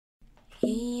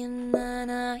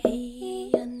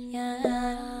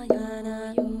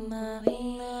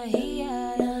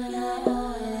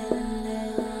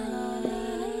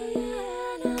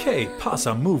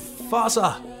Pasa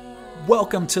Mufasa.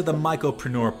 Welcome to the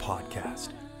Mycropreneur Podcast.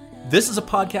 This is a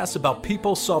podcast about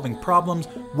people solving problems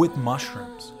with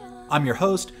mushrooms. I'm your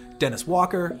host, Dennis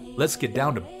Walker. Let's get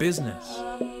down to business.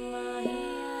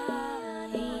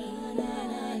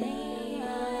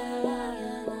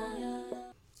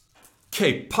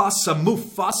 Okay, Pasa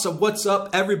Mufasa, what's up,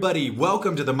 everybody?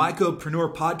 Welcome to the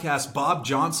Mycropreneur Podcast. Bob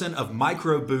Johnson of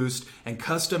Mycroboost and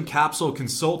Custom Capsule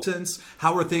Consultants.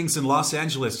 How are things in Los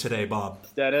Angeles today, Bob?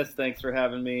 Dennis, thanks for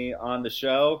having me on the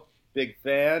show. Big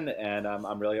fan, and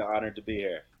I'm really honored to be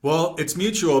here. Well, it's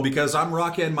mutual because I'm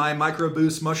rocking my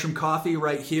Mycroboost mushroom coffee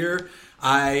right here.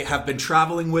 I have been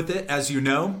traveling with it, as you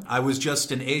know. I was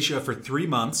just in Asia for 3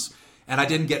 months, and I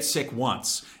didn't get sick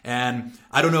once. And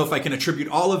I don't know if I can attribute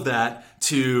all of that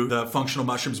to the functional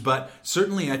mushrooms, but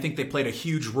certainly I think they played a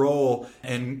huge role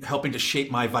in helping to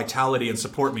shape my vitality and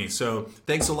support me. So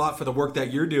thanks a lot for the work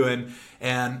that you're doing.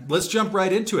 And let's jump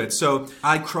right into it. So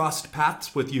I crossed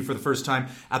paths with you for the first time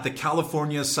at the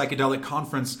California Psychedelic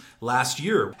Conference last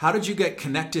year. How did you get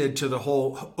connected to the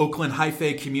whole Oakland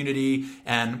Hyphae community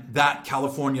and that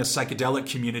California psychedelic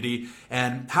community?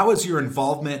 And how has your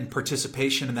involvement and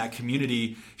participation in that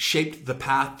community shaped the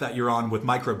path that you're on with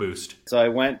Mycroboost? So I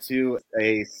went to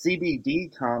a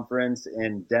CBD conference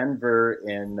in Denver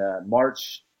in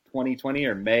March 2020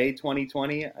 or May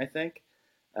 2020, I think.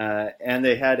 And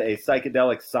they had a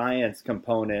psychedelic science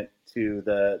component to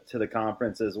the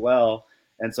conference as well.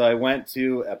 And so I went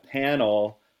to a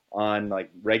panel on like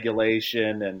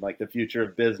regulation and like the future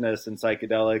of business and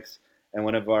psychedelics. And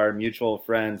one of our mutual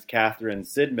friends, Catherine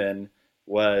Sidman,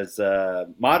 was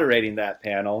moderating that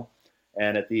panel.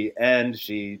 And at the end,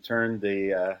 she turned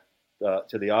to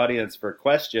the audience for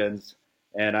questions.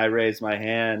 And I raised my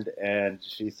hand and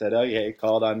she said, "Oh, yeah," he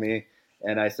called on me.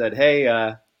 And I said, "Hey,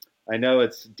 I know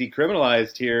it's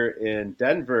decriminalized here in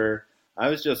Denver. I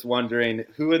was just wondering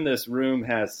who in this room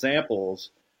has samples,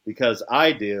 because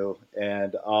I do,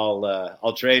 and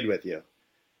I'll trade with you."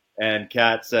 And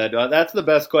Kat said, "Well, that's the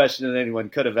best question that anyone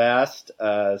could have asked.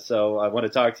 So I want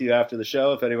to talk to you after the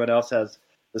show if anyone else has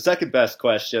the second best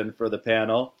question for the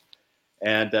panel."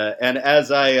 And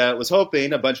as I was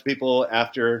hoping, a bunch of people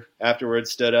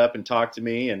afterwards stood up and talked to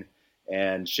me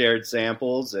and shared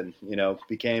samples and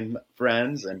became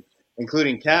friends, and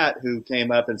including Kat, who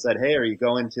came up and said, "Hey, are you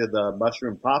going to the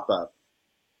mushroom pop-up?"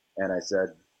 And I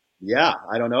said, "Yeah,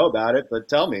 I don't know about it, but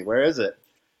tell me, where is it?"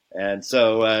 And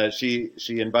so she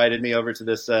invited me over to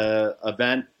this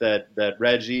event that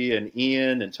Reggie and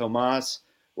Ian and Tomas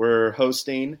were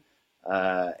hosting.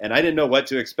 And I didn't know what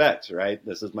to expect, right?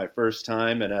 This is my first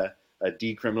time in a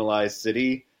decriminalized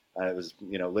city. It was,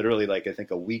 literally like, I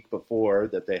think a week before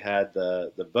that they had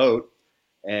the vote.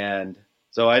 And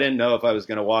so I didn't know if I was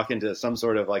going to walk into some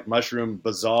sort of like mushroom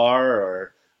bazaar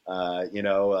or,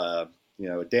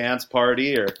 a dance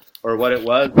party or what it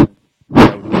was.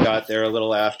 We got there a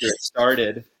little after it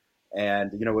started.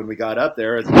 And, when we got up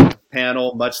there, it was a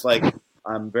panel much like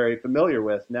I'm very familiar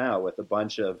with now, with a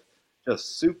bunch of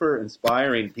just super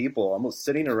inspiring people, almost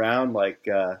sitting around like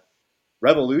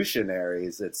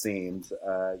revolutionaries, it seemed,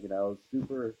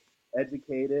 super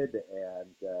educated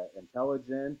and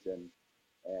intelligent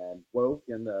and woke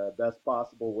in the best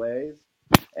possible ways.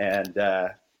 And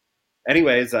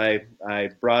anyways, I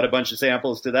brought a bunch of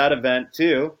samples to that event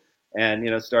too,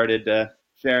 and, started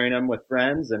sharing them with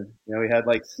friends. And, we had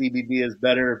like CBD is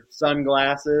better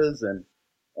sunglasses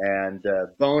and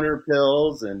boner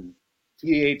pills and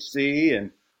THC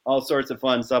and all sorts of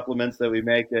fun supplements that we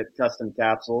make at Custom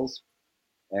Capsules.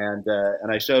 And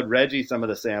I showed Reggie some of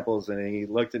the samples, and he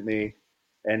looked at me,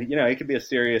 and, he could be a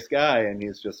serious guy. And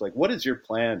he's just like, "What is your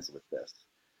plans with this?"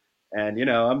 And,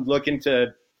 I'm looking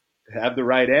to have the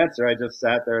right answer. I just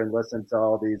sat there and listened to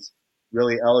all these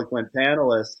really eloquent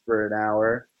panelists for an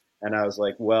hour. And I was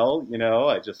like, well,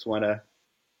 I just want to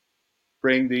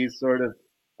bring these sort of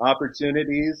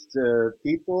opportunities to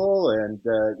people and,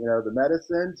 the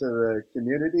medicine to the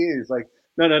community. He's like,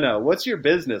 no. What's your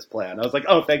business plan? I was like,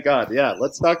 oh, thank God. Yeah,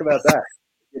 let's talk about that.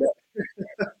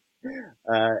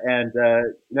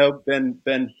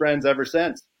 Been friends ever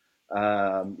since.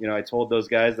 I told those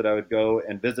guys that I would go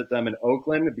and visit them in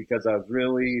Oakland because I was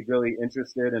really, really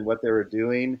interested in what they were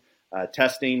doing,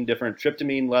 testing different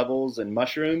tryptamine levels in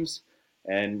mushrooms.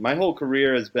 And my whole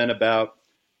career has been about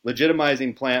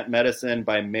legitimizing plant medicine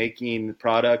by making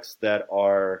products that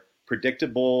are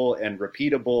predictable and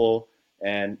repeatable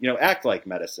and, act like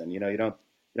medicine. You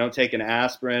don't take an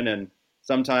aspirin and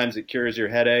sometimes it cures your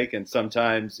headache and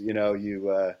sometimes, you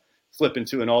slip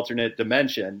into an alternate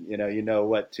dimension, you know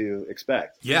what to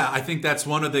expect. Yeah, I think that's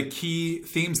one of the key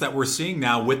themes that we're seeing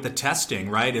now with the testing,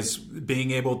 right? Is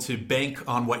being able to bank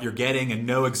on what you're getting and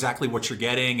know exactly what you're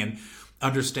getting and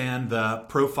understand the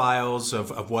profiles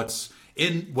of what's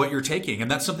in what you're taking.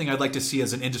 And that's something I'd like to see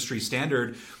as an industry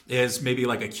standard, is maybe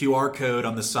like a QR code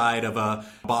on the side of a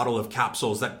bottle of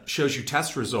capsules that shows you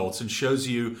test results and shows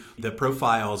you the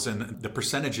profiles and the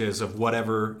percentages of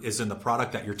whatever is in the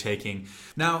product that you're taking.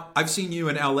 Now, I've seen you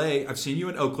in LA, I've seen you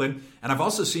in Oakland, and I've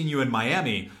also seen you in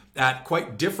Miami at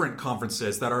quite different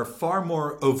conferences that are far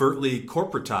more overtly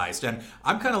corporatized. And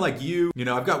I'm kind of like you,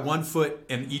 I've got one foot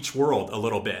in each world a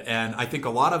little bit. And I think a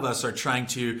lot of us are trying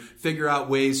to figure out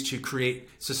ways to create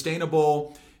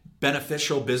sustainable,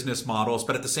 beneficial business models.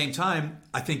 But at the same time,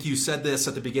 I think you said this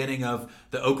at the beginning of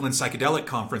the Oakland Psychedelic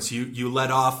Conference. You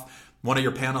led off one of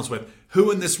your panels with,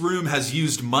 who in this room has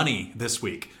used money this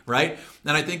week, right?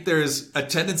 And I think there's a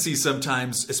tendency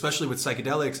sometimes, especially with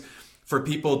psychedelics, for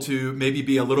people to maybe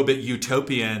be a little bit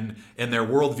utopian in their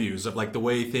worldviews of like the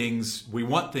way we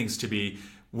want things to be,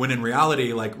 when in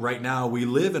reality, like right now, we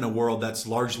live in a world that's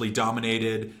largely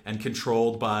dominated and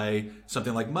controlled by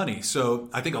something like money. So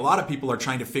I think a lot of people are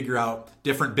trying to figure out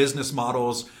different business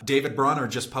models. David Bronner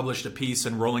just published a piece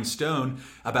in Rolling Stone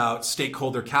about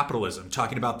stakeholder capitalism,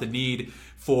 talking about the need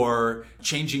for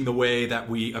changing the way that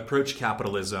we approach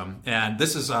capitalism. And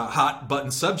this is a hot button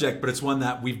subject, but it's one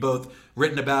that we've both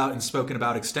written about and spoken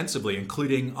about extensively,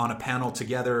 including on a panel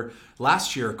together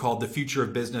last year called The Future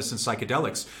of Business and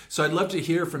Psychedelics. So I'd love to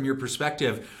hear from your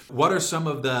perspective, what are some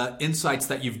of the insights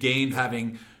that you've gained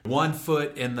having one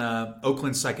foot in the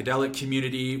Oakland psychedelic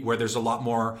community, where there's a lot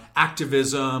more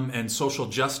activism and social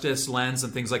justice lens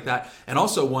and things like that, and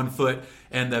also one foot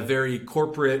in the very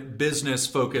corporate business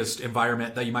focused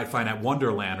environment that you might find at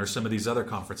Wonderland or some of these other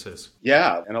conferences?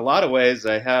 Yeah, in a lot of ways,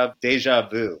 I have deja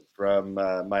vu from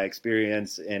my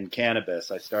experience in cannabis.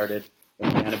 I started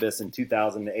in cannabis in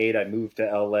 2008. I moved to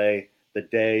LA the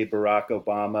day Barack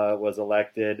Obama was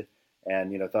elected,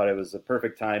 and thought it was the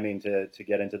perfect timing to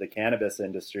get into the cannabis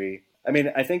industry. I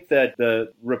mean, I think that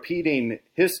the repeating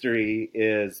history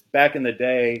is, back in the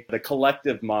day, the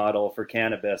collective model for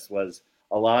cannabis was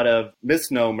a lot of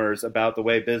misnomers about the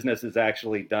way business is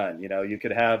actually done. You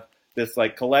could have this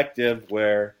like collective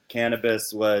where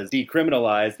cannabis was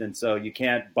decriminalized, and so you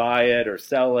can't buy it or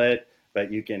sell it,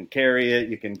 but you can carry it,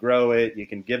 you can grow it, you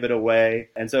can give it away.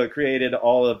 And so it created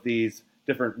all of these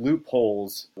different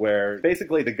loopholes where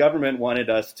basically the government wanted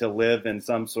us to live in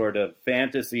some sort of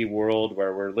fantasy world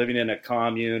where we're living in a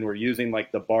commune, we're using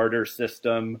like the barter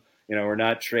system, we're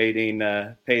not trading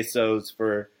pesos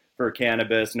for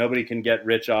cannabis. Nobody can get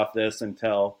rich off this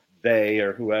until they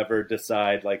or whoever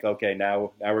decide like, okay,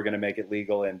 now we're going to make it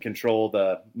legal and control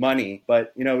the money.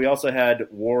 But, we also had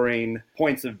warring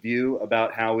points of view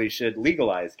about how we should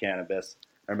legalize cannabis.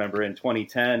 I remember in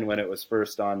 2010 when it was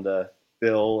first on the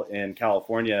bill in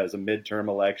California, it was a midterm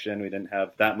election. We didn't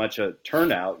have that much a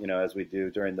turnout, as we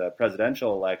do during the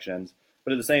presidential elections.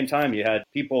 But at the same time, you had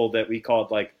people that we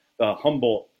called like the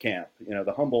Humboldt camp,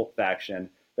 the Humboldt faction.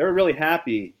 They were really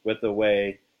happy with the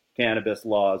way cannabis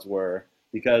laws were,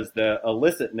 because the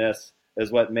illicitness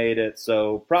is what made it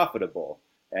so profitable.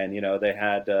 And, they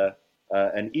had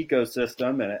an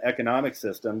ecosystem and an economic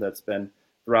system that's been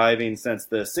thriving since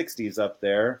the 60s up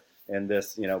there in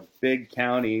this, big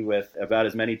county with about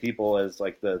as many people as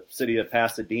like the city of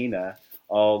Pasadena,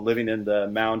 all living in the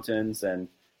mountains and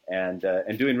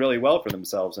doing really well for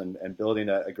themselves and building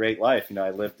a great life.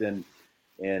 I lived in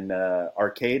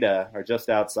Arcata, or just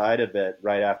outside of it,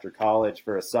 right after college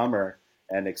for a summer,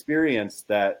 and experienced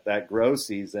that grow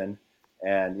season.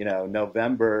 And,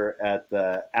 November at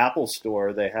the Apple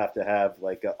store, they have to have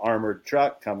like an armored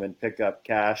truck come and pick up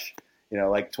cash,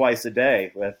 like twice a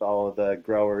day, with all of the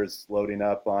growers loading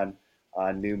up on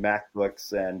new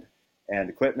MacBooks and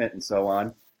equipment and so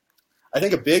on. I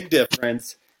think a big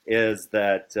difference is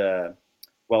that,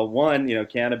 one,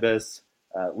 cannabis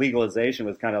legalization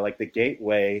was kind of like the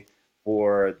gateway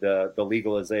for the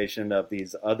legalization of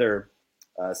these other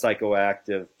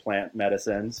psychoactive plant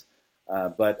medicines.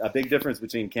 But a big difference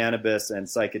between cannabis and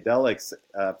psychedelics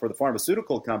for the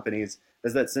pharmaceutical companies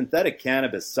is that synthetic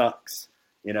cannabis sucks.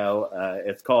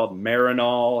 It's called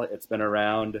Marinol. It's been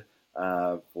around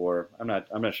for, I'm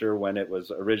not sure when it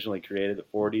was originally created, the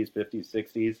 40s, 50s,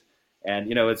 60s.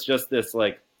 And, it's just this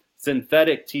like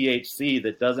synthetic THC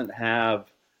that doesn't have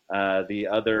the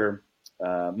other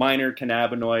minor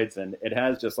cannabinoids, and it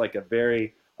has just like a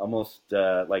very almost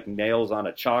like nails on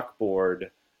a chalkboard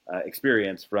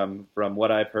experience from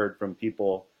what I've heard from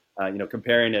people,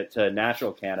 comparing it to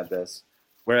natural cannabis.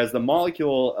 whereas the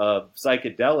molecule of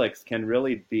psychedelics can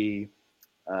really be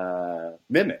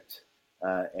mimicked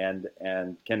and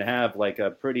can have like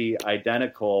a pretty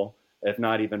identical, if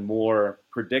not even more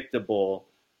predictable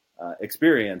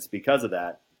experience because of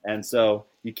that. And so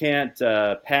you can't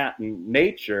patent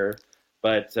nature,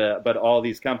 but all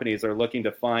these companies are looking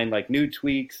to find like new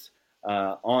tweaks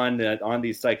on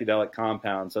these psychedelic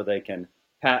compounds so they can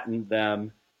patent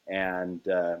them and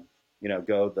go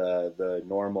the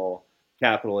normal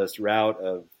capitalist route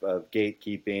of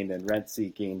gatekeeping and rent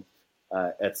seeking,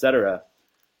 et cetera.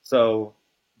 So,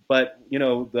 but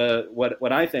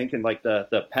what I think, and like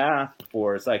the path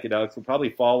for psychedelics will probably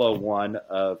follow one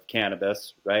of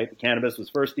cannabis, right? Cannabis was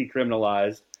first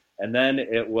decriminalized, and then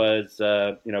it was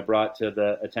brought to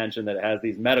the attention that it has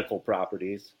these medical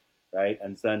properties, right?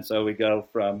 And then so we go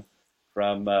from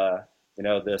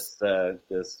this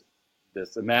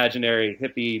imaginary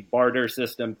hippie barter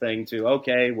system thing to,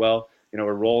 okay, well,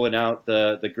 we're rolling out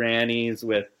the grannies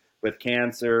with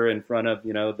cancer in front of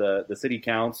the city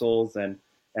councils and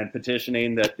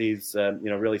petitioning that these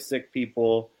really sick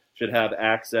people should have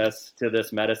access to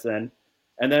this medicine.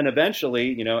 And then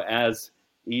eventually, as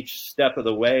each step of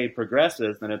the way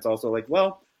progresses, then it's also like,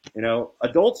 well,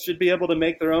 adults should be able to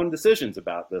make their own decisions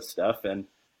about this stuff. And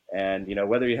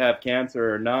whether you have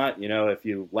cancer or not, if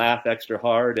you laugh extra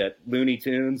hard at Looney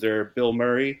Tunes or Bill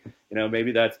Murray,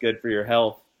 maybe that's good for your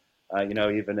health,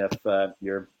 even if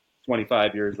you're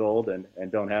 25 years old and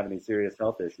don't have any serious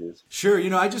health issues. Sure.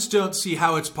 I just don't see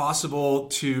how it's possible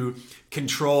to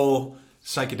control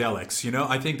psychedelics.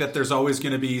 I think that there's always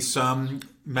going to be some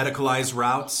medicalized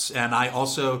routes, and I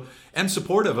also am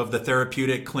supportive of the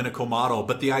therapeutic clinical model.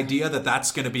 But the idea that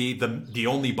that's going to be the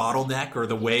only bottleneck or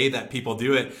the way that people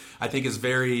do it, I think is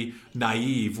very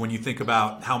naive when you think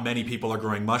about how many people are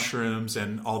growing mushrooms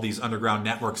and all these underground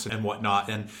networks and whatnot.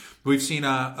 And we've seen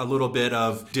a little bit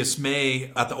of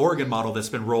dismay at the Oregon model that's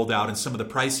been rolled out, and some of the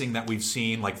pricing that we've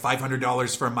seen, like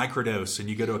 $500 for a microdose, and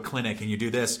you go to a clinic and you do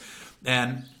this.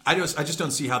 And I just don't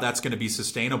see how that's going to be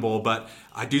sustainable, but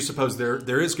I do suppose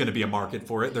there is going to be a market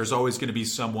for it. There's always going to be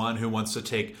someone who wants to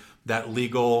take that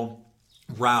legal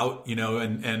route,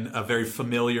 and a very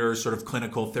familiar sort of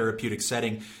clinical therapeutic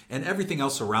setting and everything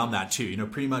else around that too.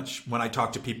 Pretty much when I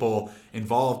talk to people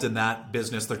involved in that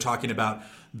business, they're talking about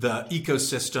the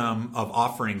ecosystem of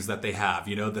offerings that they have,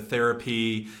 the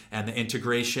therapy and the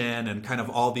integration and kind of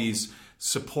all these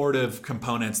supportive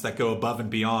components that go above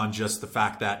and beyond just the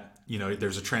fact that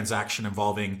there's a transaction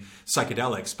involving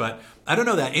psychedelics. But I don't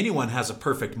know that anyone has a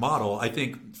perfect model. I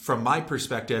think from my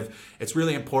perspective, it's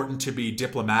really important to be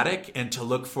diplomatic and to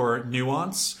look for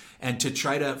nuance and to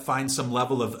try to find some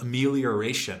level of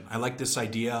amelioration. I like this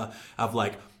idea of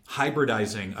like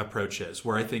hybridizing approaches,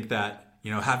 where I think that,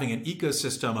 having an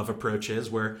ecosystem of approaches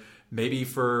where maybe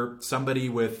for somebody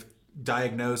with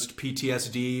diagnosed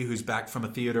PTSD who's back from a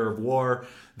theater of war,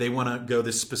 they want to go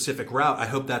this specific route. I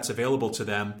hope that's available to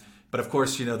them. But of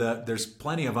course, there's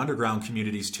plenty of underground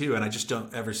communities too, and I just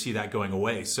don't ever see that going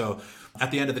away. So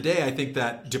at the end of the day, I think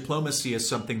that diplomacy is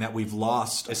something that we've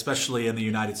lost, especially in the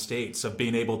United States, of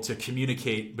being able to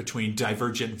communicate between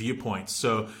divergent viewpoints.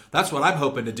 So that's what I'm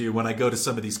hoping to do when I go to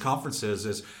some of these conferences.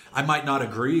 Is I might not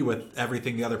agree with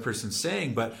everything the other person's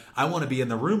saying, but I want to be in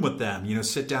the room with them,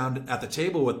 sit down at the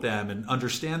table with them and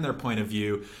understand their point of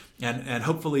view. And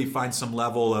hopefully find some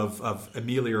level of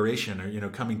amelioration or,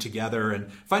 coming together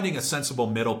and finding a sensible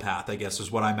middle path, I guess, is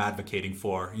what I'm advocating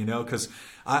for, because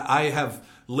I have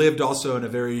lived also in a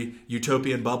very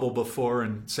utopian bubble before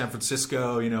in San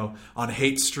Francisco, on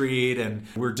Haight Street, and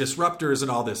we're disruptors and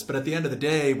all this. But at the end of the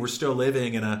day, we're still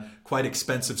living in a quite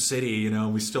expensive city,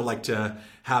 and we still like to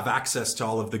have access to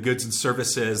all of the goods and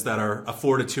services that are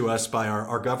afforded to us by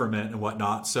our government and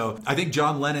whatnot. So I think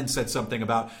John Lennon said something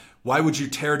about, why would you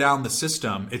tear down the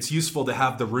system? It's useful to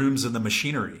have the rooms and the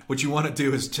machinery. What you want to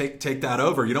do is take that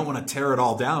over. You don't want to tear it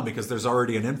all down because there's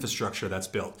already an infrastructure that's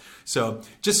built. So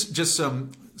just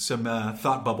some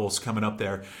thought bubbles coming up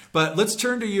there. But let's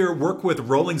turn to your work with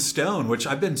Rolling Stone, which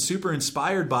I've been super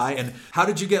inspired by. And how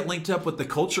did you get linked up with the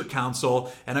Culture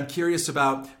Council? And I'm curious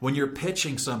about when you're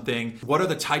pitching something, what are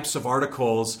the types of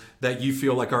articles that you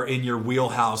feel like are in your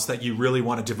wheelhouse that you really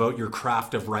want to devote your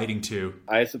craft of writing to?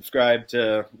 I subscribe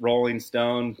to Rolling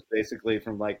Stone basically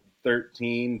from like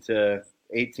 13 to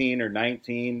 18 or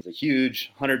 19. A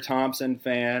huge Hunter Thompson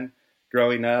fan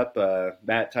growing up,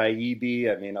 Matt Taibbi.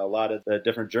 I mean, a lot of the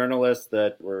different journalists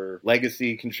that were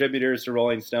legacy contributors to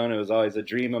Rolling Stone. It was always a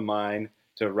dream of mine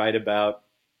to write about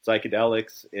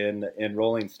psychedelics in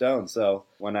Rolling Stone. So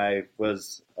when I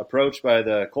was approached by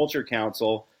the Culture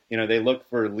Council, they look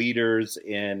for leaders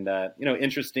in,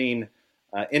 interesting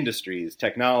industries: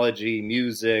 technology,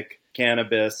 music,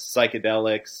 cannabis,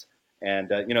 psychedelics, and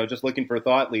just looking for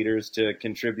thought leaders to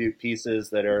contribute pieces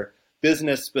that are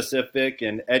business specific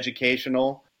and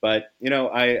educational. But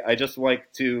I just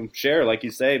like to share, like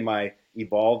you say, my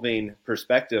evolving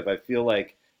perspective. I feel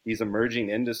like these emerging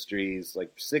industries,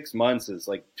 like 6 months is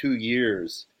like 2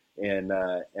 years in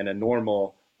a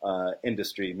normal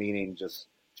industry, meaning just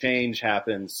change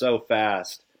happens so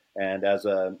fast. And as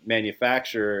a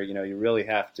manufacturer, you really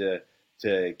have to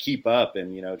keep up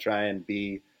and try and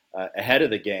be ahead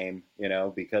of the game,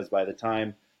 because by the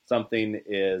time something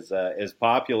is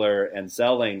popular and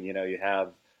selling, you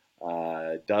have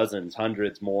dozens,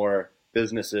 hundreds more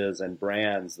businesses and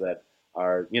brands that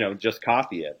are just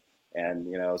copy it, and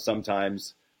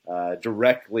sometimes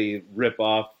directly rip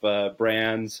off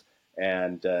brands,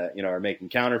 and are making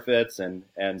counterfeits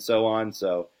and so on.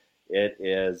 So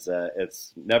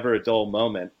it's never a dull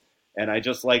moment. And I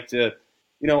just like to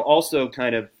also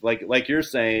kind of like you're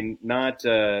saying, not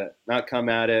come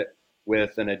at it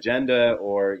with an agenda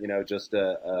or just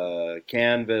a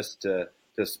canvas to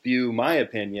spew my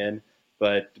opinion,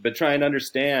 but try and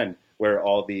understand where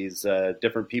all these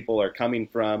different people are coming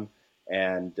from.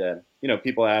 And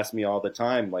people ask me all the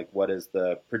time, like, what is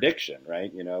the prediction,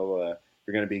 right? If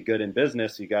you're going to be good in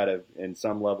business, you got to, in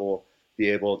some level, be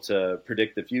able to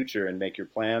predict the future and make your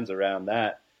plans around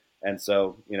that. And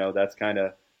so, that's kind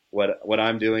of what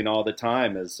I'm doing all the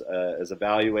time is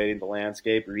evaluating the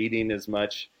landscape, reading as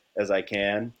much as I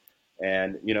can.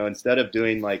 And, instead of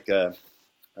doing like a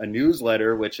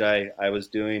newsletter, which I was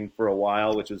doing for a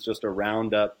while, which was just a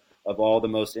roundup of all the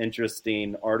most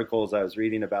interesting articles I was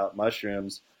reading about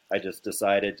mushrooms, I just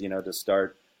decided, to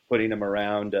start putting them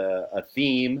around a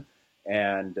theme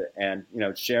and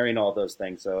sharing all those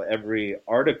things. So every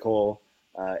article,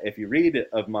 if you read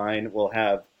of mine, will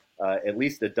have at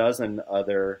least a dozen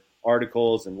other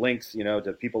articles and links,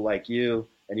 to people like you,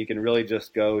 and you can really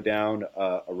just go down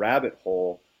a rabbit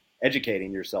hole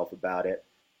educating yourself about it.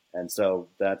 And so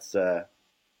that's a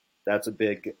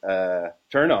big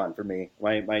turn on for me.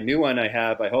 My new one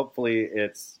hopefully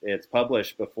it's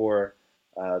published before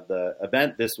the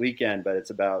event this weekend, but it's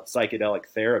about psychedelic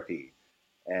therapy.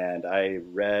 And I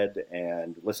read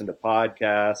and listened to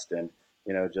podcasts and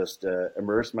just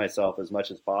immerse myself as much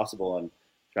as possible in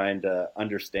trying to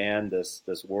understand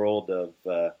this world of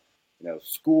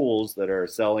schools that are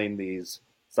selling these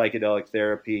psychedelic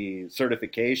therapy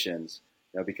certifications,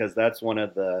 because that's one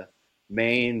of the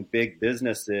main big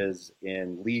businesses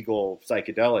in legal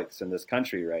psychedelics in this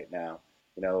country right now.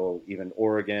 Even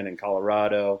Oregon and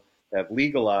Colorado have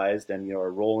legalized and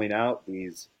are rolling out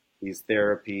these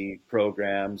therapy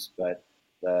programs, but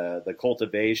the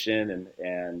cultivation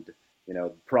and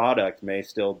product may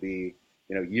still be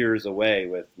years away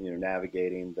with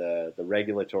navigating the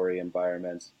regulatory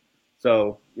environments.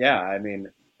 So yeah, I mean,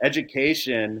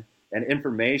 education and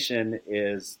information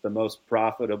is the most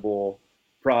profitable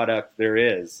product there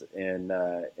is in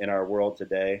our world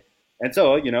today. And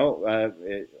so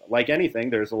like anything,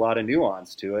 there's a lot of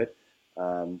nuance to it.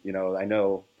 I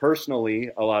know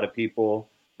personally a lot of people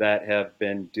that have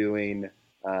been doing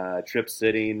trip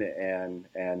sitting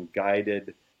and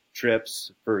guided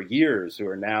trips for years, who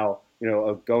are now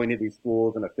going to these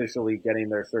schools and officially getting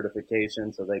their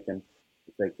certification so they can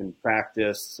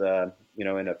practice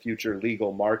in a future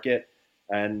legal market.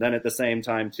 And then at the same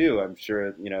time too, I'm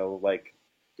sure like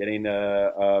getting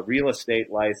a real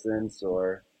estate license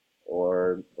or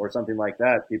something like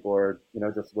that. People are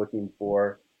just looking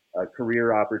for a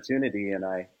career opportunity, and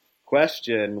I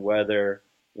question whether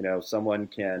someone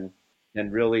can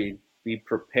really be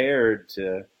prepared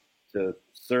to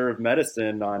serve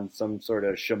medicine on some sort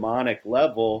of shamanic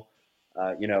level,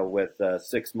 with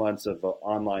 6 months of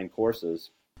online courses.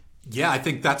 Yeah, I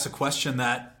think that's a question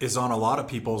that is on a lot of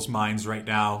people's minds right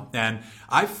now. And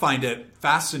I find it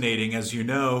fascinating, as you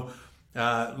know,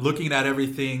 looking at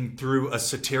everything through a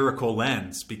satirical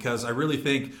lens, because I really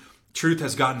think truth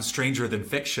has gotten stranger than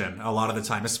fiction a lot of the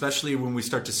time, especially when we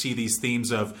start to see these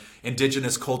themes of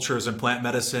indigenous cultures and plant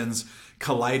medicines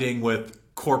colliding with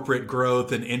corporate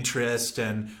growth and interest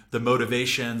and the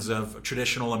motivations of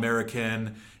traditional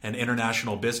American and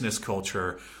international business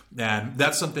culture. And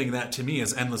that's something that to me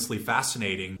is endlessly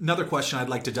fascinating. Another question I'd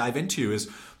like to dive into is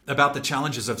about the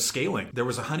challenges of scaling. There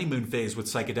was a honeymoon phase with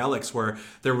psychedelics where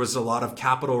there was a lot of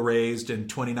capital raised in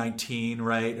 2019,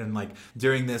 right? And like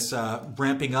during this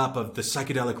ramping up of the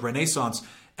psychedelic renaissance.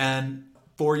 And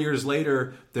 4 years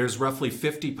later, there's roughly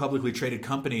 50 publicly traded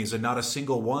companies and not a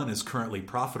single one is currently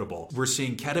profitable. We're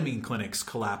seeing ketamine clinics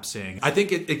collapsing. I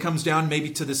think it comes down maybe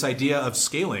to this idea of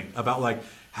scaling, about like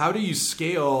how do you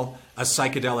scale a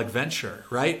psychedelic venture,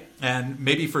 right? And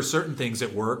maybe for certain things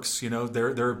it works,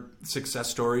 there are success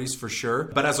stories for sure.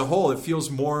 But as a whole, it feels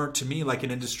more to me like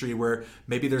an industry where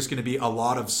maybe there's going to be a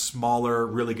lot of smaller,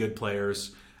 really good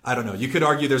players. I don't know. You could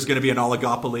argue there's going to be an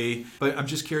oligopoly, but I'm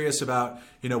just curious about,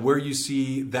 where you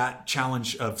see that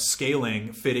challenge of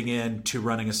scaling fitting in to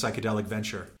running a psychedelic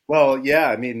venture. Well, yeah,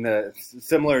 I mean,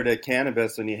 similar to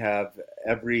cannabis, when you have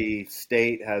every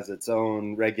state has its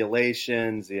own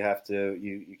regulations,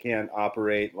 you can't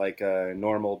operate like a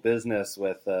normal business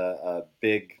with a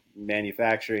big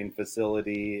manufacturing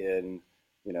facility in,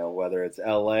 whether it's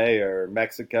LA or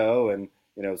Mexico, and,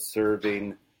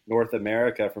 serving North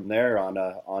America from there on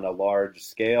a large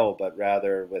scale. But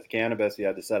rather with cannabis, you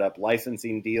had to set up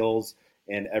licensing deals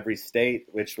in every state,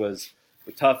 which was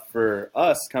tough for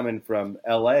us coming from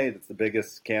LA. That's the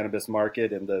biggest cannabis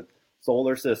market in the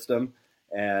solar system.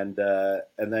 And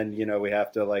then, we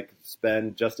have to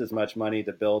spend just as much money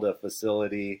to build a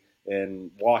facility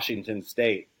in Washington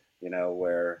State,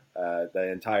 where the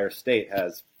entire state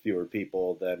has fewer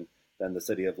people than the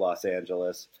city of Los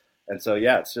Angeles. And so,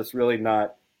 yeah, it's just really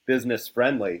not business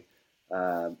friendly.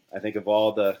 I think of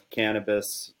all the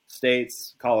cannabis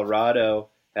states, Colorado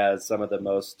has some of the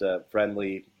most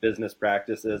friendly business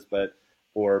practices, but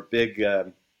for big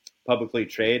publicly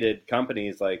traded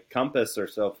companies like Compass or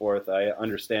so forth, I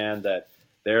understand that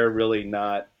they're really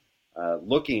not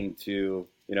looking to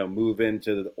move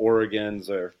into the Oregons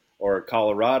or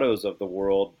Colorados of the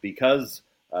world because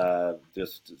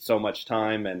just so much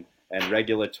time and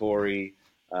regulatory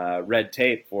red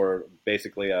tape for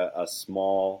basically a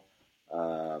small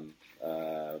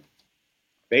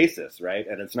basis, right?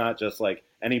 And it's not just like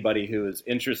anybody who is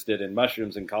interested in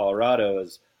mushrooms in Colorado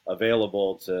is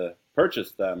available to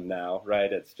purchase them now,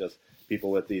 right? It's just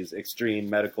people with these extreme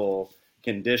medical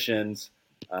conditions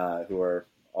who are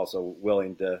also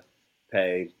willing to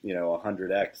pay,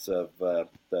 100x of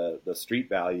the street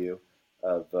value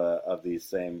of these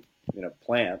same,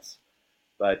 plants.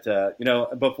 But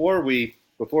before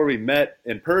we met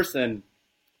in person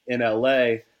in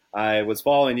LA, I was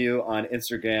following you on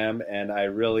Instagram, and I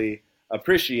really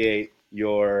appreciate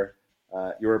your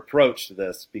approach to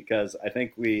this, because I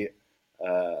think we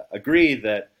agree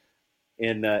that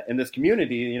in this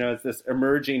community, it's this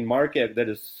emerging market that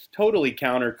is totally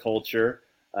counterculture,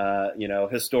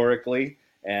 historically,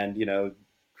 and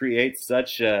creates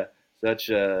such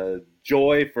a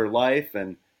joy for life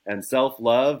and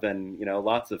self-love, and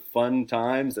lots of fun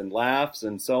times and laughs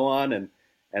and so on.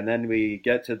 And then we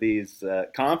get to these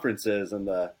conferences, and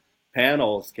the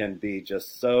panels can be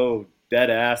just so dead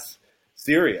ass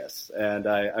serious. And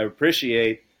I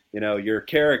appreciate, your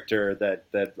character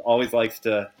that always likes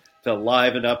to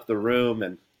liven up the room.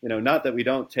 And, not that we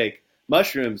don't take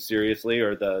mushrooms seriously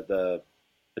or the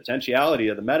potentiality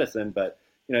of the medicine, but,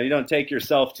 you don't take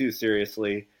yourself too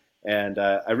seriously. And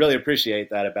I really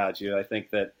appreciate that about you. I think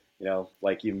that,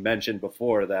 like you mentioned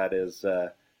before, that is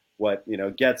what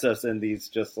gets us in these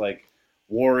just like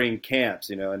warring camps,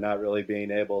 and not really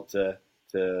being able to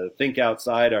think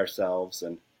outside ourselves.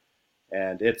 And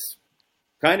it's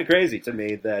kind of crazy to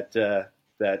me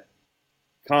that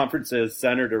conferences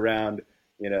centered around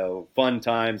fun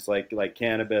times like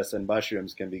cannabis and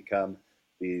mushrooms can become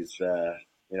these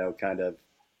kind of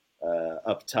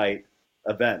uptight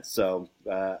events. So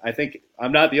I think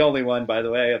I'm not the only one, by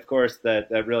the way, of course, that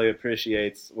really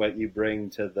appreciates what you bring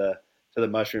to the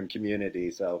mushroom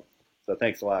community. So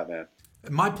thanks a lot, man.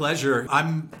 My pleasure.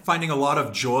 I'm finding a lot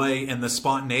of joy in the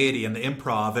spontaneity and the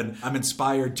improv, and I'm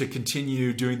inspired to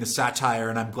continue doing the satire,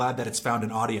 and I'm glad that it's found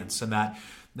an audience, and that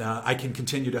I can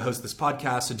continue to host this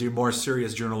podcast and do more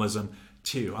serious journalism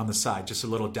too on the side, just a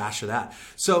little dash of that.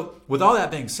 So with all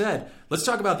that being said, let's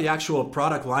talk about the actual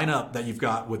product lineup that you've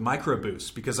got with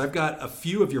Mycroboost, because I've got a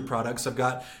few of your products. I've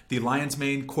got the lion's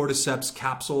mane cordyceps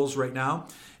capsules right now,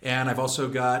 and I've also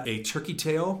got a turkey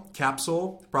tail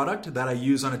capsule product that I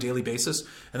use on a daily basis,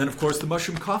 and then of course the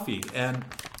mushroom coffee. And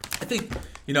I think,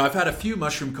 I've had a few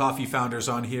mushroom coffee founders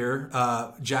on here,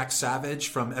 Jack Savage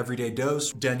from Everyday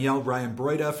Dose, Danielle Ryan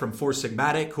Broida from Four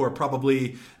Sigmatic, who are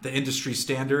probably the industry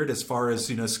standard as far as,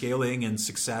 scaling and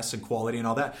success and quality and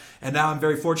all that. And now I'm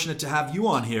very fortunate to have you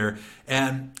on here.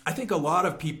 And I think a lot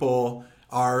of people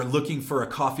are looking for a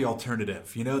coffee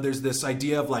alternative. There's this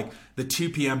idea of like the 2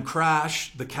 p.m.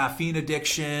 crash, the caffeine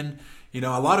addiction, A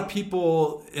lot of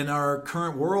people in our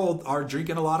current world are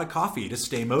drinking a lot of coffee to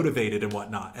stay motivated and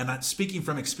whatnot. And speaking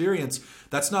from experience,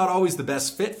 that's not always the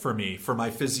best fit for me, for my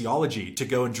physiology, to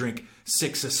go and drink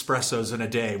 6 espressos in a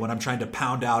day when I'm trying to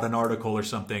pound out an article or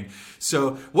something.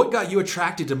 So, what got you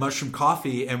attracted to mushroom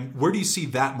coffee, and where do you see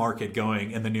that market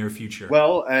going in the near future?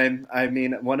 Well, I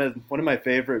mean, one of my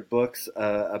favorite books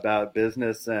about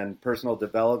business and personal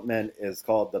development is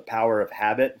called The Power of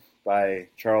Habit by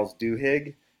Charles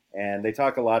Duhigg, and they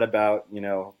talk a lot about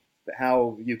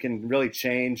how you can really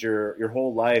change your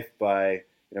whole life by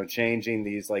changing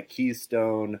these like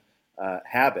keystone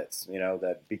habits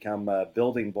that become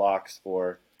building blocks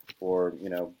for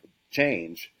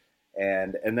change,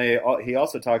 he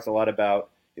also talks a lot about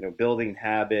building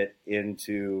habit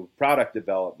into product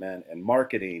development and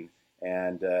marketing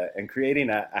and creating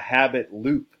a habit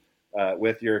loop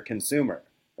with your consumer,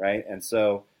 right? And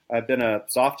so I've been a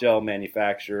soft gel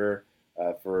manufacturer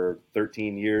for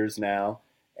 13 years now,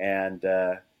 and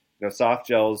soft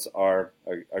gels are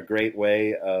a great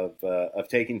way of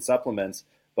taking supplements.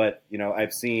 But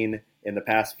I've seen in the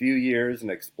past few years an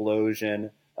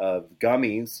explosion of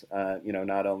gummies,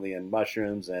 not only in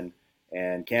mushrooms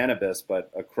and cannabis,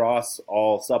 but across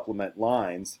all supplement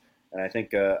lines. And I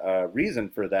think a reason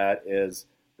for that is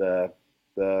the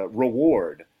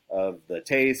reward of the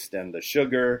taste and the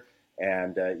sugar,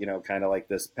 and kind of like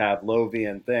this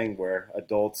Pavlovian thing where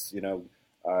adults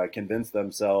convince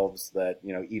themselves that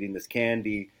eating this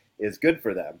candy is good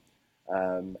for them.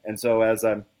 And so as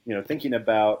I'm thinking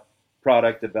about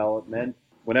product development,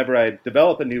 whenever I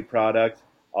develop a new product,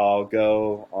 I'll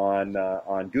go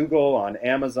on Google, on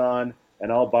Amazon,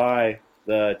 and I'll buy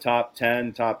the top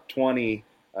 10, top 20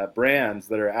 brands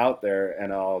that are out there,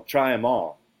 and I'll try them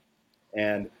all.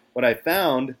 And what I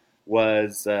found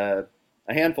was a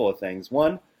handful of things.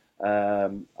 One,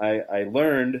 I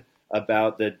learned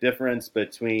about the difference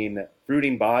between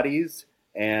fruiting bodies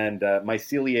and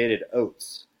myceliated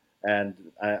oats. And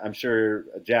I'm sure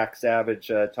Jack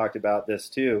Savage talked about this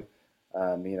too.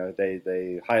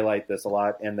 They highlight this a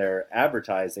lot in their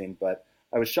advertising, but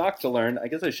I was shocked to learn. I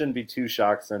guess I shouldn't be too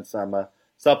shocked since I'm a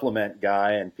supplement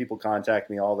guy and people contact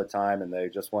me all the time and they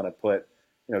just want to put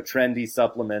trendy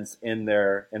supplements in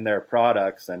their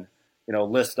products and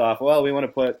list off, well, we want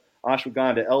to put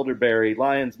ashwagandha, elderberry,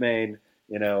 lion's mane,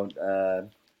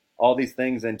 all these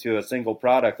things into a single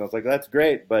product. And I was like, that's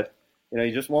great, but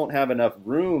you just won't have enough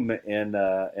room in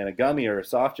a gummy or a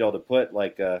soft gel to put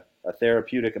like a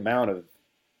therapeutic amount of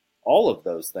all of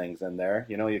those things in there.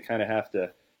 You kind of have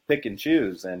to pick and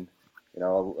choose. And,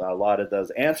 a lot of those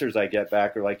answers I get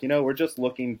back are like, we're just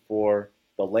looking for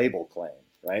the label claim,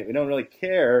 right? We don't really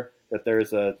care that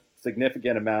there's a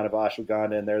significant amount of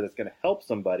ashwagandha in there that's going to help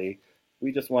somebody.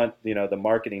 We just want, the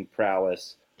marketing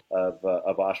prowess of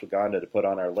ashwagandha to put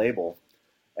on our label.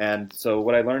 And so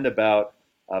what I learned about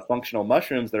functional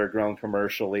mushrooms that are grown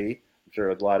commercially, I'm sure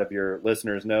a lot of your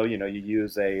listeners know, you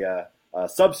use a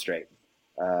substrate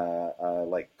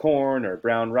like corn or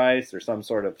brown rice or some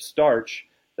sort of starch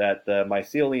that the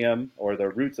mycelium or the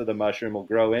roots of the mushroom will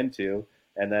grow into.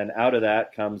 And then out of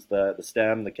that comes the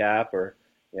stem, the cap, or,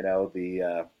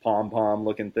 the pom-pom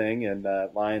looking thing in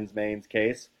lion's mane's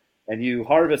case. And you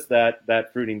harvest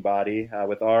that fruiting body.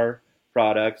 With our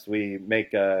products, we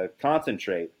make a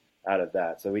concentrate out of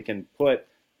that. So we can put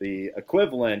the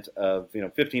equivalent of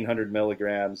 1,500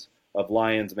 milligrams of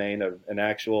lion's mane, of an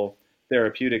actual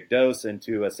therapeutic dose,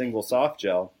 into a single soft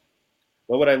gel.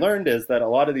 But what I learned is that a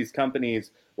lot of these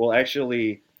companies will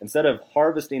actually, instead of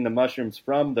harvesting the mushrooms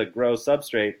from the grow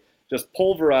substrate, just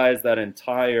pulverize that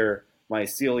entire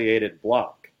myceliated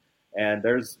block. And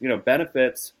there's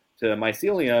benefits to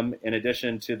mycelium in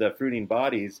addition to the fruiting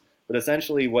bodies, but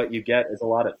essentially what you get is a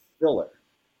lot of filler,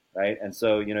 right? And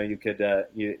so you could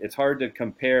it's hard to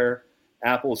compare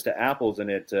apples to apples, and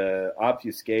it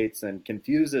obfuscates and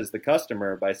confuses the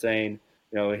customer by saying,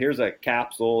 here's a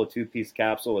capsule, a 2-piece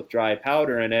capsule with dry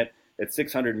powder in it. It's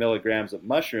 600 milligrams of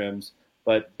mushrooms,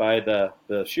 but by the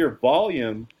sheer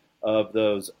volume of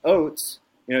those oats,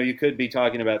 you could be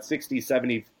talking about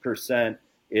 60-70%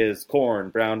 is corn,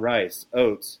 brown rice,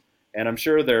 oats, and I'm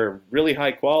sure they're really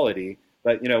high quality.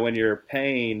 But when you're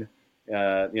paying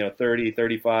 $30,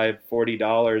 $35,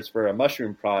 $40 for a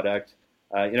mushroom product,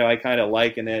 I kind of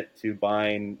liken it to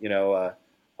buying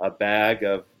a bag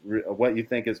of what you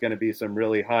think is going to be some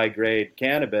really high grade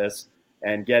cannabis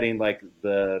and getting like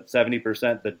the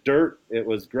 70% the dirt it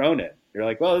was grown in. You're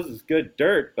like, well, this is good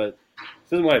dirt, but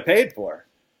this isn't what I paid for,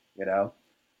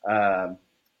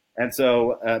 And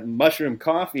so mushroom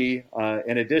coffee,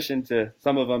 in addition to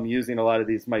some of them using a lot of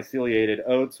these myceliated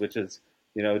oats, which is,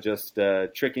 just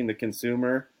tricking the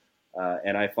consumer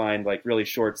And I find like really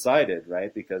short-sighted,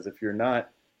 right? Because if you're not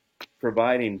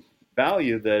providing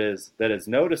value that is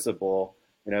noticeable,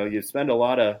 you spend a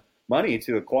lot of money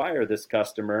to acquire this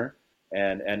customer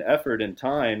and effort and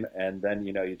time, and then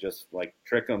you just like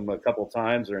trick them a couple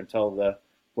times or until the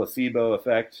placebo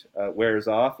effect wears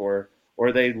off, or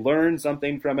they learn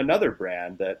something from another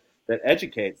brand that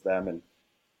educates them. And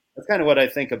that's kind of what I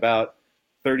think about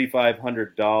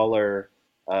 $3,500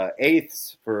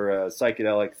 eighths for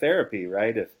psychedelic therapy,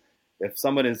 right? If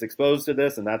someone is exposed to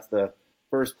this and that's the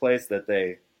first place that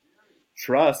they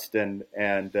trust and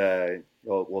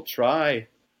will try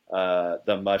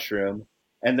the mushroom,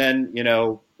 and then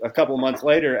a couple months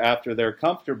later, after they're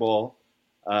comfortable,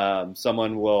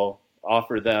 someone will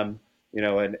offer them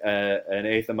an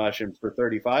eighth of mushrooms for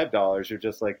 $35. You're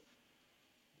just like,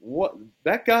 what?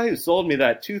 That guy who sold me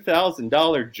that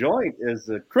 $2,000 joint is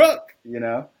a crook,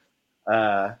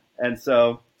 and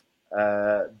so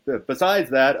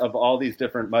besides that, of all these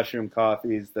different mushroom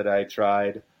coffees that I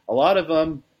tried, a lot of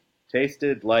them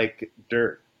tasted like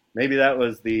dirt. Maybe that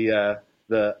was the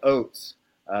oats,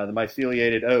 the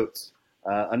myceliated oats.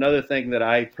 Another thing that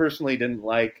I personally didn't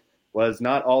like was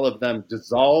not all of them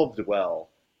dissolved well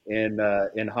in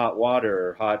hot water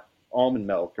or hot almond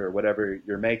milk or whatever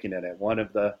you're making in it. One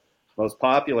of the most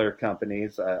popular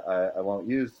companies, I won't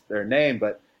use their name,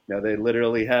 but they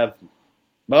literally have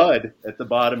mud at the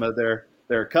bottom of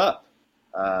their cup,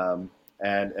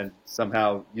 and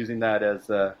somehow using that as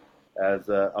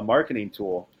a marketing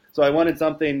tool. So I wanted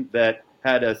something that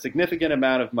had a significant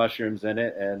amount of mushrooms in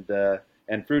it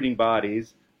and fruiting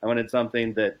bodies. I wanted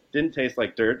something that didn't taste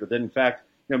like dirt, but that in fact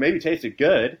maybe tasted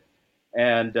good,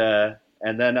 and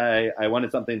then I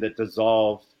wanted something that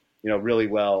dissolved really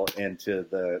well into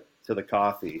the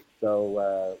coffee.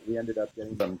 So we ended up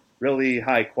getting some really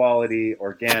high quality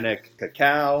organic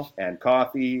cacao and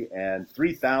coffee and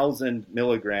 3,000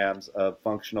 milligrams of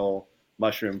functional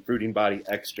mushroom fruiting body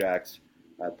extracts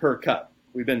per cup.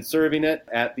 We've been serving it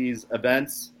at these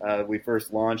events. We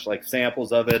first launched like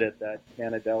samples of it at that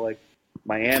Canadelic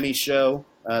Miami show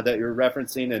that you're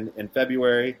referencing in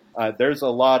February. There's a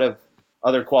lot of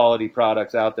other quality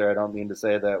products out there. I don't mean to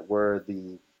say that we're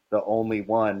the only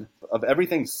one. Of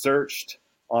everything searched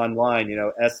online,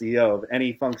 SEO of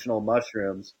any functional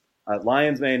mushrooms,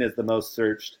 lion's mane is the most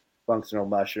searched functional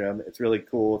mushroom. It's really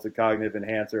cool. It's a cognitive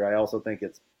enhancer. I also think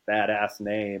its badass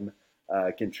name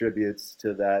contributes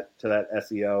to that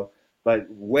SEO. But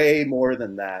way more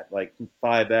than that, like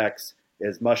 5x,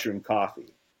 is mushroom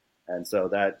coffee. And so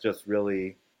that just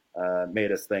really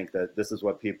made us think that this is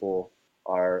what people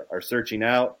are searching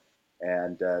out.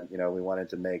 And, we wanted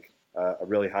to make a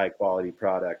really high quality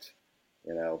product,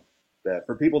 that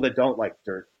for people that don't like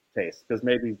dirt taste, because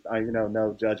maybe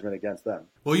no judgment against them.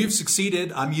 Well, you've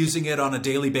succeeded. I'm using it on a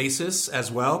daily basis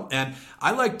as well. And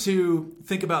I like to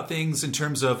think about things in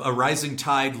terms of a rising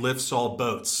tide lifts all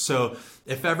boats. So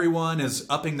if everyone is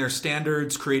upping their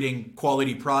standards, creating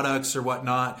quality products or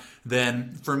whatnot,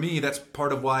 then for me, that's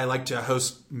part of why I like to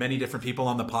host many different people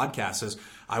on the podcast is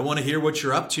I want to hear what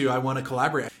you're up to. I want to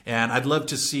collaborate. And I'd love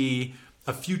to see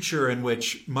a future in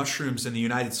which mushrooms in the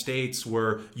United States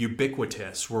were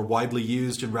ubiquitous, were widely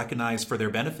used and recognized for their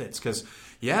benefits. Because,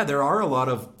 there are a lot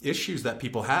of issues that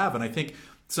people have. And I think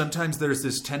sometimes there's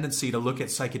this tendency to look at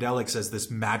psychedelics as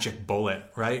this magic bullet,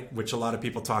 right? Which a lot of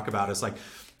people talk about as like,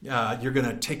 you're going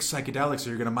to take psychedelics or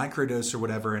you're going to microdose or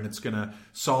whatever, and it's going to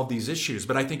solve these issues.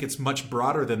 But I think it's much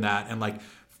broader than that. And like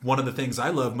one of the things I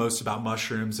love most about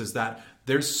mushrooms is that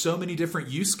there's so many different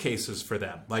use cases for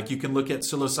them. Like you can look at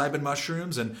psilocybin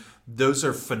mushrooms and those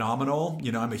are phenomenal.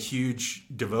 I'm a huge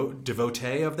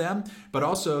devotee of them, but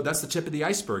also that's the tip of the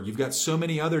iceberg. You've got so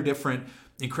many other different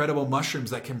incredible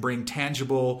mushrooms that can bring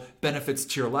tangible benefits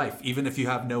to your life, even if you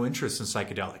have no interest in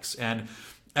psychedelics. And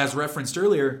as referenced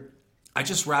earlier, I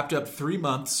just wrapped up 3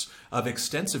 months of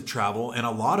extensive travel in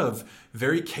a lot of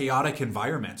very chaotic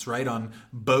environments, right? On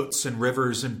boats and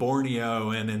rivers in Borneo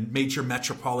and in major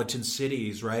metropolitan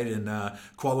cities, right? In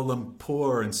Kuala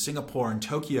Lumpur and Singapore and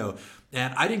Tokyo.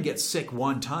 And I didn't get sick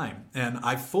one time. And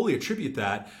I fully attribute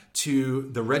that to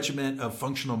the regimen of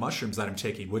functional mushrooms that I'm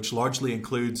taking, which largely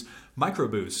includes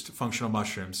Mycroboost functional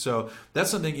mushrooms. So that's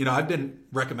something, I've been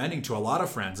recommending to a lot of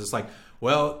friends. It's like,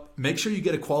 well, make sure you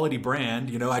get a quality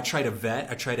brand. I try to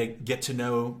vet, I try to get to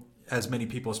know as many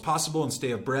people as possible and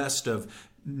stay abreast of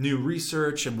new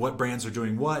research and what brands are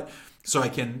doing what, so I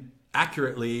can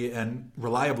accurately and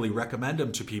reliably recommend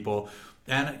them to people.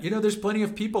 And there's plenty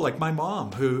of people like my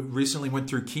mom who recently went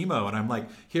through chemo, and I'm like,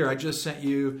 here, I just sent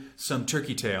you some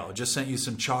turkey tail, I just sent you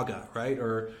some chaga, right?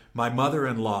 Or my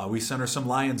mother-in-law, we sent her some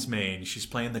lion's mane. She's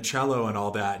playing the cello and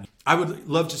all that. I would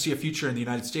love to see a future in the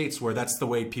United States where that's the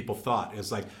way people thought.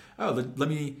 Is like, oh, let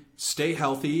me stay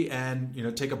healthy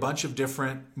and take a bunch of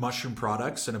different mushroom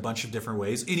products in a bunch of different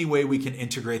ways. Any way we can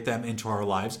integrate them into our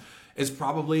lives is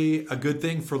probably a good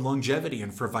thing for longevity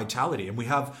and for vitality. And we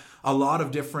have a lot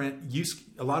of different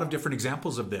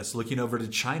examples of this. Looking over to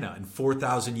China and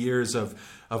 4,000 years of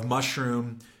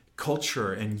mushroom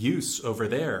culture and use over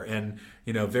there, and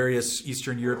various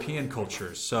Eastern European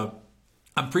cultures. So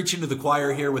I'm preaching to the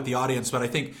choir here with the audience, but I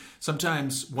think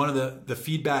sometimes one of the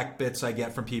feedback bits I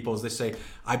get from people is they say,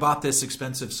 I bought this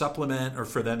expensive supplement, or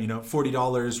for them,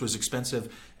 $40 was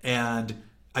expensive, and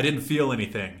I didn't feel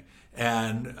anything.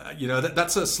 And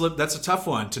that's a tough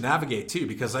one to navigate too,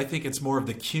 because I think it's more of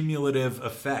the cumulative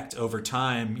effect over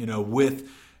time, with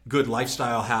good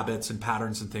lifestyle habits and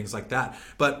patterns and things like that.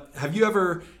 But have you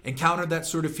ever encountered that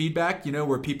sort of feedback,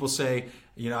 where people say,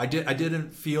 I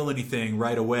didn't feel anything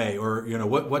right away, or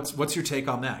what's your take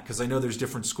on that? Because I know there's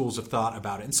different schools of thought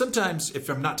about it. And sometimes if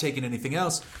I'm not taking anything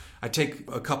else, I take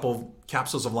a couple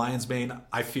capsules of lion's mane,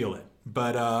 I feel it.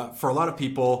 But for a lot of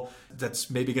people,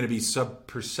 that's maybe going to be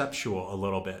sub-perceptual a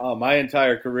little bit. Oh, my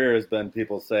entire career has been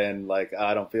people saying like,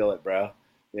 I don't feel it, bro.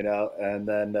 And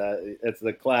then it's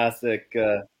the classic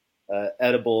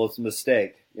edibles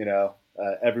mistake.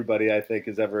 Everybody I think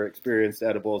has ever experienced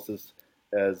edibles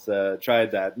has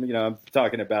tried that. I'm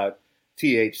talking about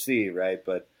THC, right?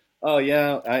 But oh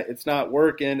yeah, it's not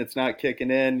working, it's not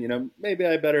kicking in. Maybe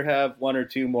I better have one or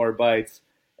two more bites,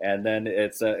 and then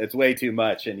it's way too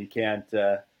much, and you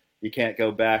can't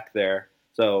go back there.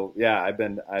 So yeah, I've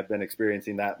been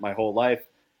experiencing that my whole life,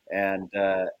 and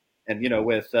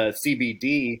with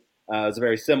CBD, it's a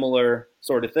very similar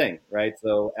sort of thing, right?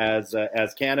 So as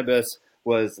cannabis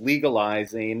was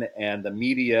legalizing and the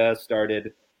media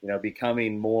started,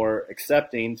 becoming more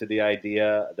accepting to the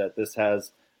idea that this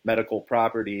has medical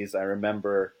properties. I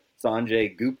remember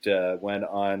Sanjay Gupta went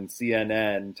on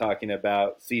CNN talking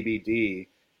about CBD,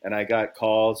 and I got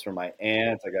calls from my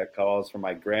aunt, I got calls from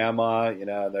my grandma,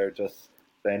 they're just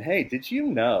saying, hey, did you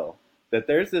know that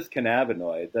there's this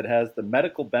cannabinoid that has the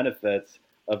medical benefits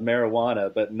of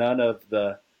marijuana, but none of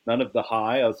the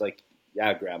high? I was like,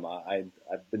 yeah, grandma,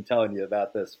 I've been telling you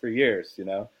about this for years,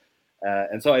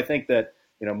 and so I think that,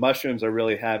 mushrooms are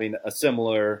really having a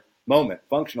similar moment,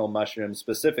 functional mushrooms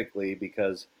specifically,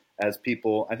 because as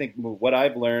people, I think what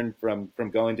I've learned from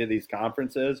going to these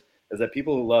conferences is that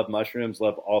people who love mushrooms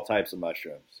love all types of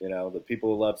mushrooms. The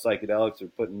people who love psychedelics are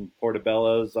putting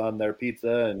portobellos on their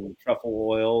pizza and truffle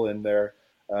oil in their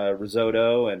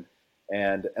risotto, and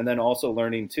then also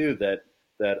learning too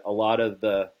that a lot of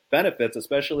the benefits,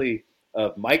 especially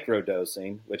of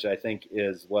microdosing, which I think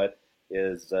is what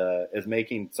is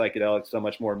making psychedelics so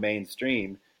much more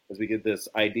mainstream, is we get this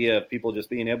idea of people just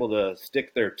being able to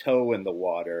stick their toe in the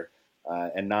water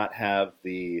and not have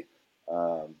the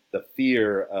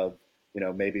fear of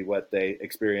maybe what they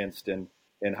experienced in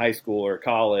high school or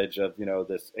college of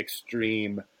this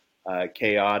extreme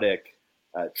chaotic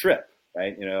trip,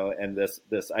 right? And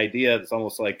this idea that's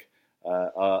almost like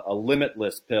a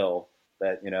limitless pill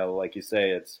that like you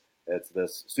say, it's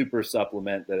this super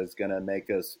supplement that is going to make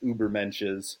us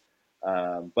ubermenches.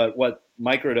 But what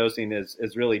microdosing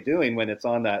is really doing when it's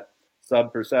on that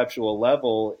subperceptual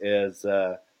level is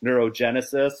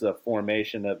neurogenesis, a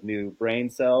formation of new brain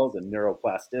cells, and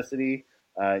neuroplasticity,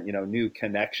 new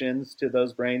connections to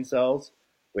those brain cells,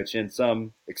 which in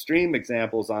some extreme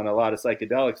examples on a lot of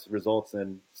psychedelics results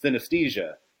in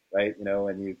synesthesia, right?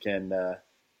 And you can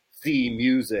see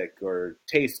music or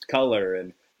taste color,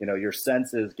 and your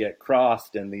senses get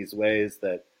crossed in these ways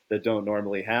that don't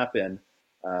normally happen.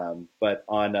 But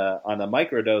on a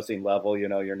microdosing level,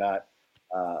 you're not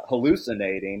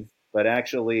hallucinating, but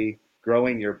actually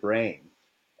growing your brain.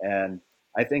 And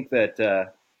I think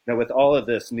that with all of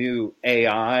this new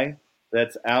AI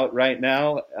that's out right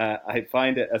now, I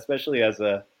find it, especially as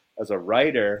a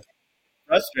writer,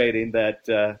 frustrating that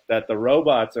the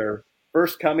robots are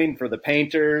first coming for the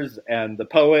painters and the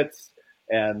poets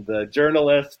and the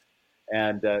journalists.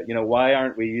 And why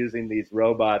aren't we using these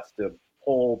robots to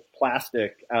pull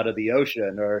plastic out of the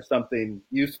ocean or something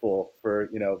useful for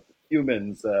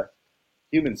humans'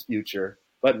 future?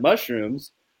 But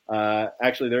mushrooms,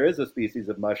 actually, there is a species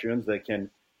of mushrooms that can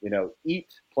eat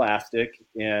plastic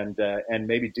and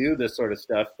maybe do this sort of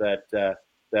stuff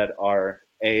that our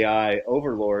AI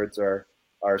overlords are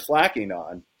slacking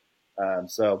on.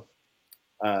 So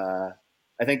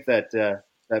I I think that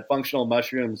that functional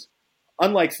mushrooms,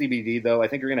 unlike CBD, though, I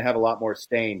think are going to have a lot more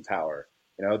staying power.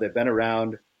 They've been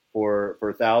around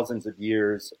for thousands of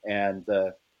years, and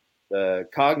the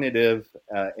cognitive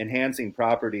enhancing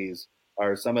properties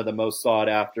are some of the most sought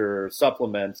after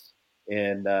supplements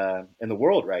in the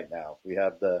world right now. We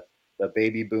have the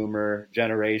baby boomer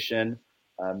generation,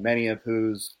 many of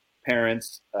whose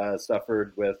parents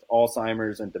suffered with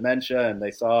Alzheimer's and dementia, and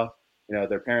they saw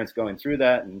their parents going through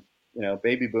that, and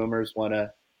baby boomers want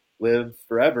to live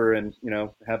forever and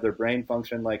have their brain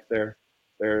function like they're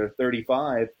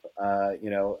 35,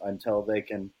 until they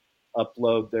can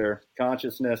upload their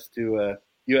consciousness to a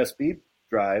USB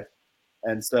drive.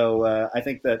 And so I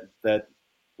think that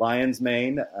lion's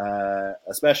mane,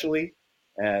 especially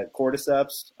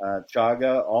cordyceps,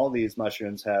 chaga, all these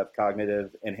mushrooms have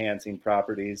cognitive enhancing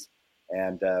properties,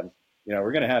 and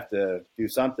we're going to have to do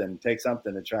something, take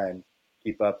something to try and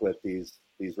keep up with these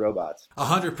robots.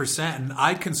 100%. And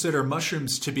I consider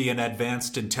mushrooms to be an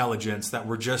advanced intelligence that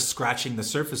we're just scratching the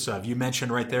surface of. You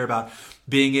mentioned right there about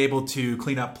being able to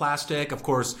clean up plastic. Of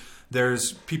course,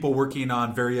 there's people working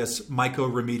on various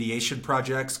myco-remediation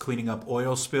projects, cleaning up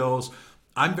oil spills.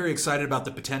 I'm very excited about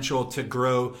the potential to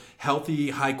grow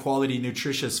healthy, high quality,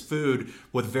 nutritious food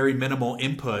with very minimal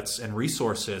inputs and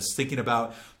resources, thinking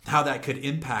about how that could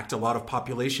impact a lot of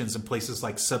populations in places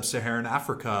like sub-Saharan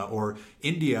Africa or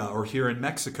India or here in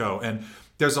Mexico. And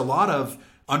there's a lot of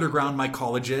underground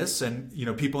mycologists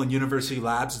and people in university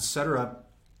labs, et cetera,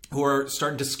 who are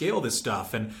starting to scale this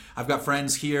stuff. And I've got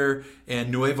friends here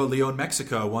in Nuevo Leon,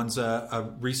 Mexico. One's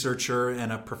a researcher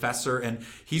and a professor, and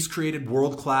he's created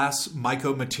world-class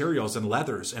myco materials and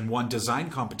leathers and won design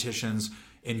competitions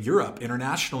in Europe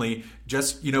internationally,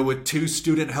 just with 2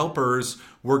 student helpers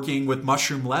working with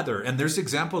mushroom leather. And there's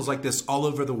examples like this all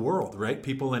over the world, right?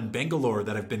 People in Bangalore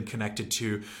that I've been connected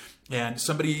to. And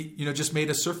somebody, just made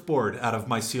a surfboard out of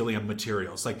mycelium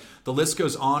materials. Like, the list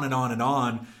goes on and on and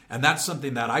on. And that's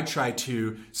something that I try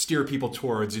to steer people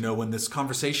towards. When this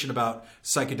conversation about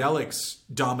psychedelics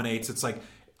dominates, it's like,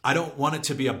 I don't want it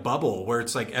to be a bubble where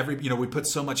it's like we put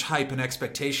so much hype and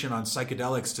expectation on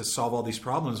psychedelics to solve all these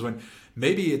problems, when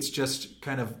maybe it's just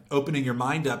kind of opening your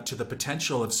mind up to the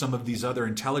potential of some of these other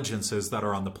intelligences that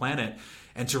are on the planet.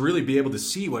 And to really be able to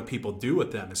see what people do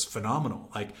with them is phenomenal.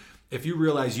 Like, if you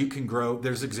realize you can grow,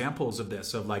 there's examples of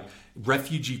this, of like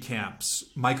refugee camps,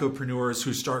 mycopreneurs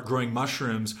who start growing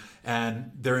mushrooms, and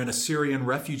they're in a Syrian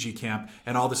refugee camp,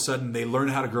 and all of a sudden they learn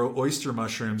how to grow oyster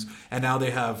mushrooms, and now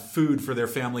they have food for their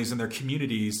families and their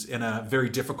communities in a very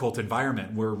difficult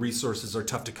environment where resources are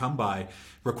tough to come by,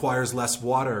 requires less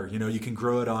water. You can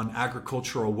grow it on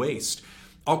agricultural waste,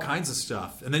 all kinds of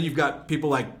stuff. And then you've got people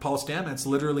like Paul Stamets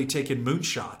literally taking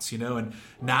moonshots, and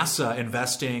NASA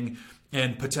investing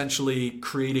and potentially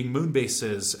creating moon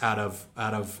bases out of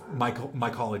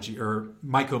mycology or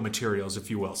myco materials, if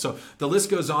you will. So the list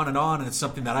goes on, and it's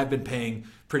something that I've been paying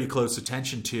pretty close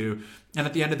attention to. And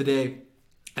at the end of the day,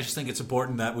 I just think it's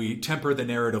important that we temper the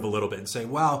narrative a little bit and say,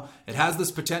 wow, it has this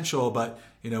potential, but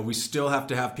we still have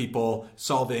to have people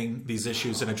solving these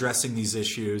issues and addressing these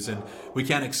issues, and we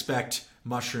can't expect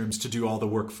mushrooms to do all the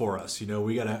work for us.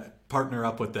 We got to partner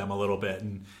up with them a little bit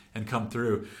and come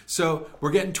through. So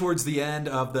we're getting towards the end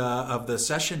of the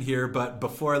session here, but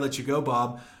before I let you go,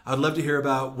 Bob, I'd love to hear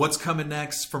about what's coming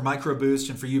next for Mycroboost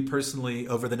and for you personally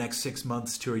over the next 6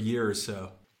 months to a year or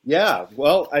so. Yeah,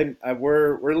 well,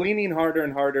 we're leaning harder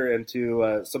and harder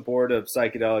into support of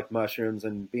psychedelic mushrooms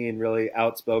and being really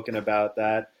outspoken about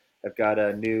that. I've got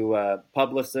a new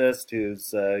publicist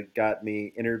who's got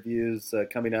me interviews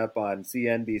coming up on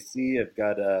CNBC. I've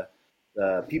got a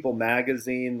People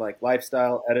magazine, like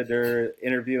lifestyle editor,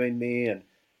 interviewing me, and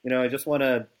I just want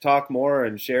to talk more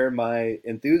and share my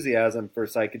enthusiasm for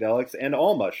psychedelics and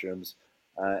all mushrooms,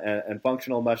 and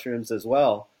functional mushrooms as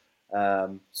well.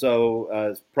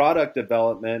 So product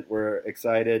development, we're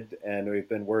excited, and we've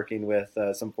been working with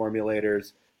some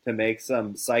formulators to make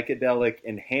some psychedelic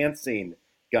enhancing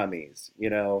gummies.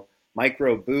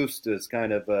 Mycroboost is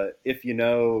kind of a if you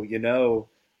know,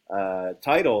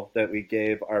 title that we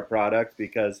gave our product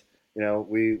because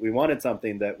we wanted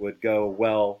something that would go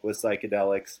well with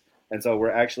psychedelics, and so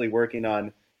we're actually working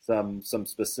on some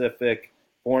specific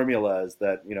formulas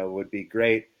that would be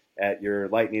great at your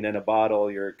lightning in a bottle,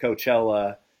 your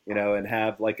Coachella, and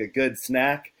have like a good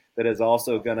snack that is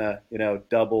also gonna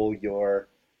double your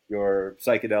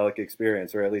psychedelic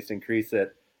experience, or at least increase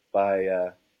it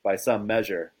by some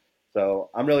measure. So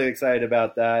I'm really excited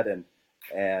about that, and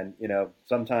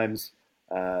sometimes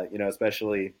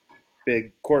especially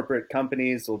big corporate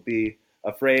companies will be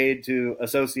afraid to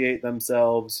associate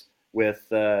themselves with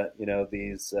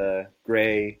these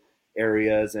gray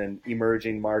areas and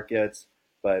emerging markets.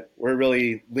 But we're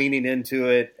really leaning into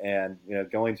it and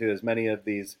going to as many of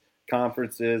these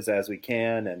conferences as we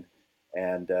can,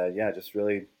 and just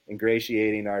really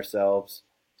ingratiating ourselves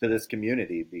to this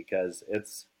community because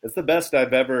it's the best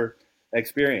I've ever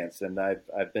experienced. And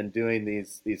I've been doing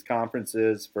these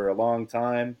conferences for a long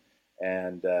time,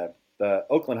 and the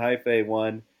Oakland Hyphae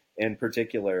one in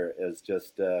particular is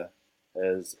just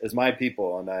is my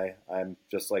people, and I'm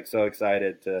just like so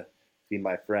excited to see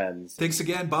my friends. Thanks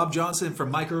again, Bob Johnson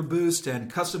from Mycroboost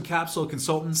and Custom Capsule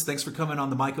Consultants. Thanks for coming on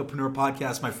the Mycopreneur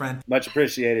Podcast, my friend. Much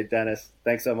appreciated, Dennis.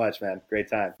 Thanks so much, man. Great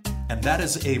time. And that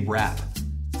is a wrap.